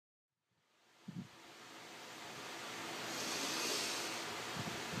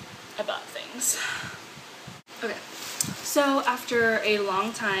things. Okay, so after a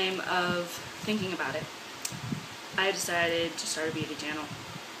long time of thinking about it, I decided to start a beauty channel.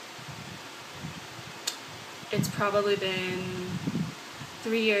 It's probably been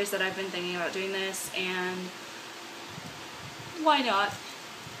 3 years that I've been thinking about doing this, and why not?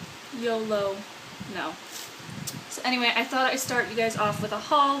 YOLO. No. So anyway, I thought I'd start you guys off with a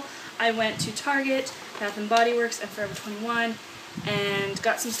haul. I went to Target, Bath & Body Works, and Forever 21, and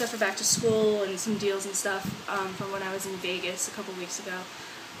got some stuff for back to school and some deals and stuff from when I was in Vegas a couple weeks ago.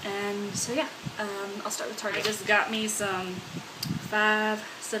 And so yeah, I'll start with Target. I just got me some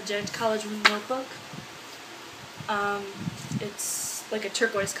 5-subject college notebook. It's like a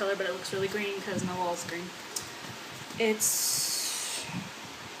turquoise color, but it looks really green because my wall's green. It's,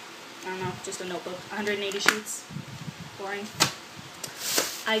 I don't know, just a notebook. 180 sheets. Boring.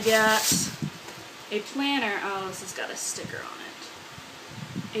 I got a planner. Oh, this has got a sticker on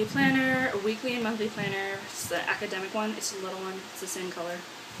it. A planner, a weekly and monthly planner. It's the academic one. It's a little one. It's the same color.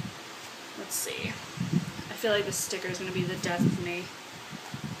 Let's see. I feel like this sticker is going to be the death of me.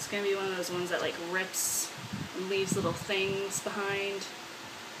 It's going to be one of those ones that like rips and leaves little things behind.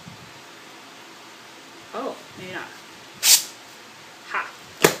 Oh, maybe not. Ha!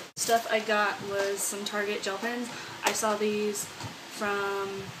 Stuff I got was some Target gel pens. I saw these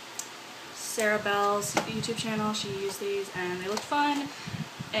from Sarah Bell's YouTube channel. She used these and they look fun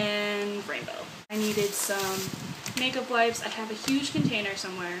and rainbow. I needed some makeup wipes. I have a huge container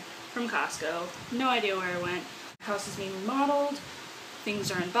somewhere from Costco. No idea where it went. The house is being remodeled.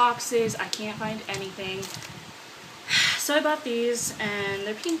 Things are in boxes. I can't find anything. So I bought these, and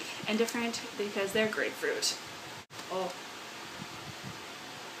they're pink and different because they're grapefruit. Oh.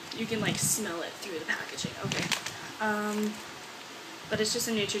 You can like smell it through the packaging. Okay. But it's just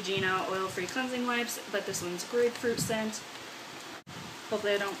a Neutrogena oil-free cleansing wipes, but this one's grapefruit scent.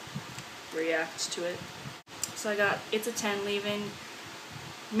 Hopefully I don't react to it. So I got It's a 10 leave-in,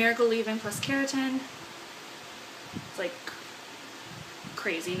 Miracle leave-in plus keratin. It's like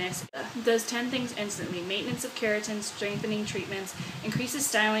craziness. Does 10 things instantly. Maintenance of keratin, strengthening treatments, increases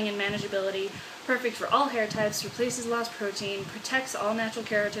styling and manageability, perfect for all hair types, replaces lost protein, protects all natural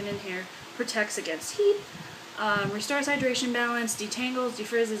keratin in hair, protects against heat, restores hydration balance, detangles,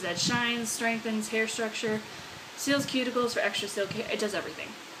 defrizzes, adds shines, strengthens hair structure, seals cuticles for extra silky. It does everything.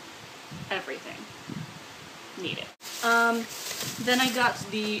 Everything. Need it. Then I got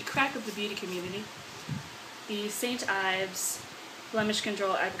the crack of the beauty community, the St. Ives Blemish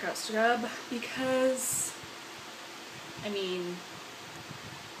Control Apricot Scrub, because, I mean,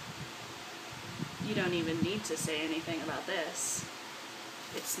 you don't even need to say anything about this.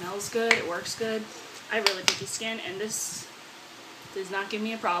 It smells good, it works good. I have really picky skin, and this does not give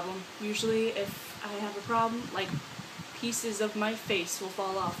me a problem. Usually if I have a problem, like, pieces of my face will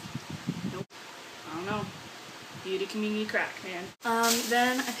fall off. Nope. I don't know. Beauty community crack, man.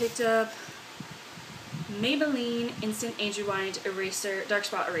 Then I picked up Maybelline Instant Age Rewind Eraser, Dark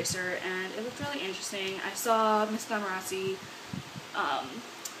Spot Eraser, and it looked really interesting. I saw Miss Glamorazzi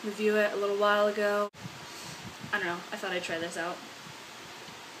review it a little while ago. I don't know, I thought I'd try this out.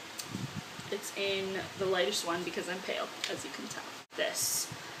 It's in the lightest one because I'm pale, as you can tell. This.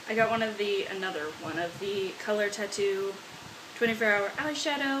 I got another one of the Color Tattoo 24-hour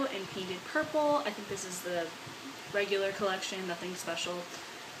eyeshadow in painted purple. I think this is the regular collection, nothing special.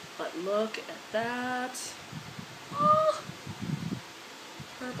 But look at that. Oh,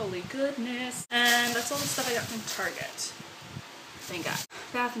 purpley goodness. And that's all the stuff I got from Target. Thank God.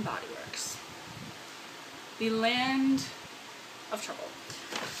 Bath & Body Works. The land of trouble.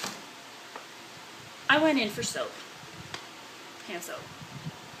 I went in for soap. Hand soap.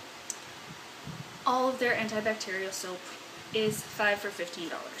 All of their antibacterial soap is 5 for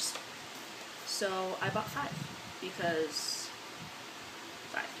 $15. So I bought 5 because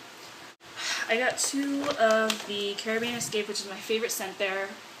 5. I got 2 of the Caribbean Escape, which is my favorite scent there.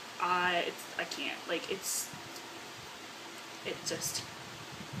 I can't, like, it just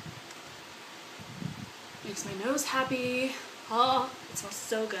makes my nose happy. Oh, it smells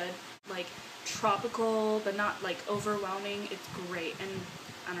so good. Like, tropical, but not, like, overwhelming. It's great, and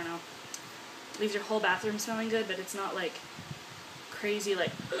I don't know, leaves your whole bathroom smelling good, but it's not, like, crazy,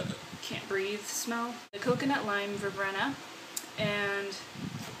 like, can't breathe smell. The Coconut Lime Verbena, and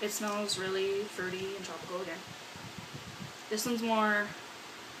it smells really fruity and tropical again. This one's more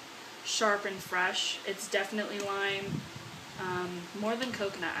sharp and fresh. It's definitely lime, more than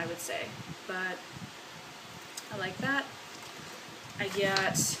coconut, I would say, but I like that. I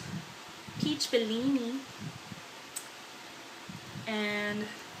got Peach Bellini, and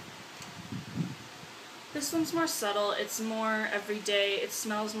this one's more subtle. It's more everyday. It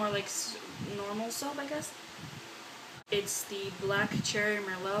smells more like normal soap, I guess. It's the Black Cherry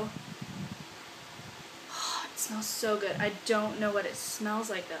Merlot. It smells so good. I don't know what it smells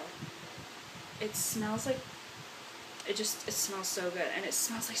like though. It smells like, it smells so good, and it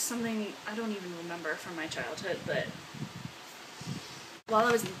smells like something I don't even remember from my childhood, but while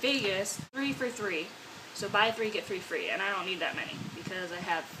I was in Vegas, 3 for 3. So buy 3, get 3 free, and I don't need that many because I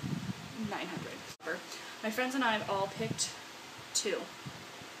have 900. My friends and I all picked 2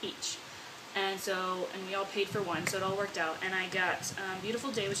 each. And we all paid for 1, so it all worked out. And I got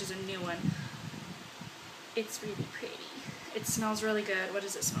Beautiful Day, which is a new one. It's really pretty. It smells really good. What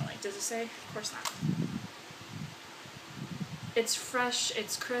does it smell like? Does it say? Of course not. It's fresh,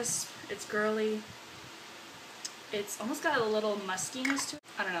 it's crisp, it's girly. It's almost got a little muskiness to it.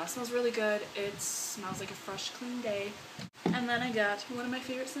 I don't know, it smells really good. It smells like a fresh, clean day. And then I got one of my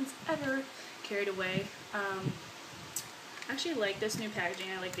favorite scents ever, Carried Away. I actually like this new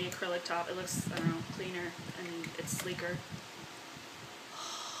packaging. I like the acrylic top. It looks, I don't know, cleaner and it's sleeker.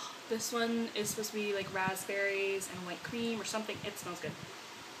 This one is supposed to be like raspberries and white cream or something. It smells good.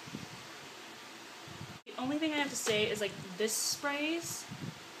 The only thing I have to say is like this sprays,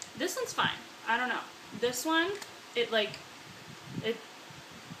 this one's fine. I don't know. This one,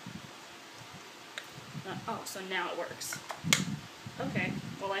 oh, so now it works. Okay,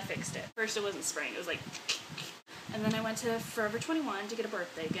 well I fixed it. First it wasn't spraying, it was like, and then I went to Forever 21 to get a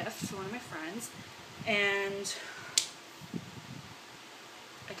birthday gift for one of my friends, and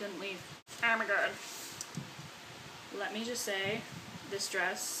I couldn't leave. Oh my god. Let me just say, this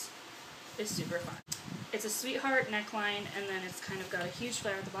dress is super fun. It's a sweetheart neckline, and then it's kind of got a huge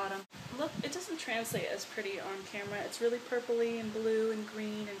flare at the bottom. Look, it doesn't translate as pretty on camera. It's really purpley and blue and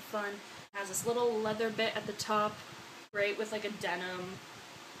green and fun. It has this little leather bit at the top, great with like a denim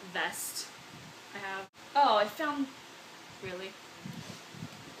vest. I found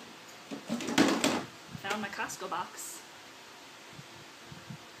my Costco box.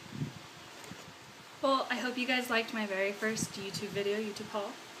 Well, I hope you guys liked my very first YouTube video, YouTube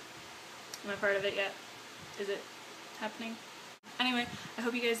haul. Am I part of it yet? Is it happening? Anyway, I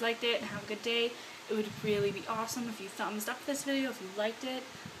hope you guys liked it and have a good day. It would really be awesome if you thumbs up this video if you liked it.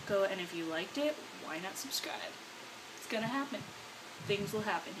 And if you liked it, why not subscribe? It's gonna happen. Things will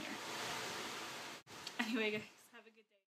happen here. Anyway, guys.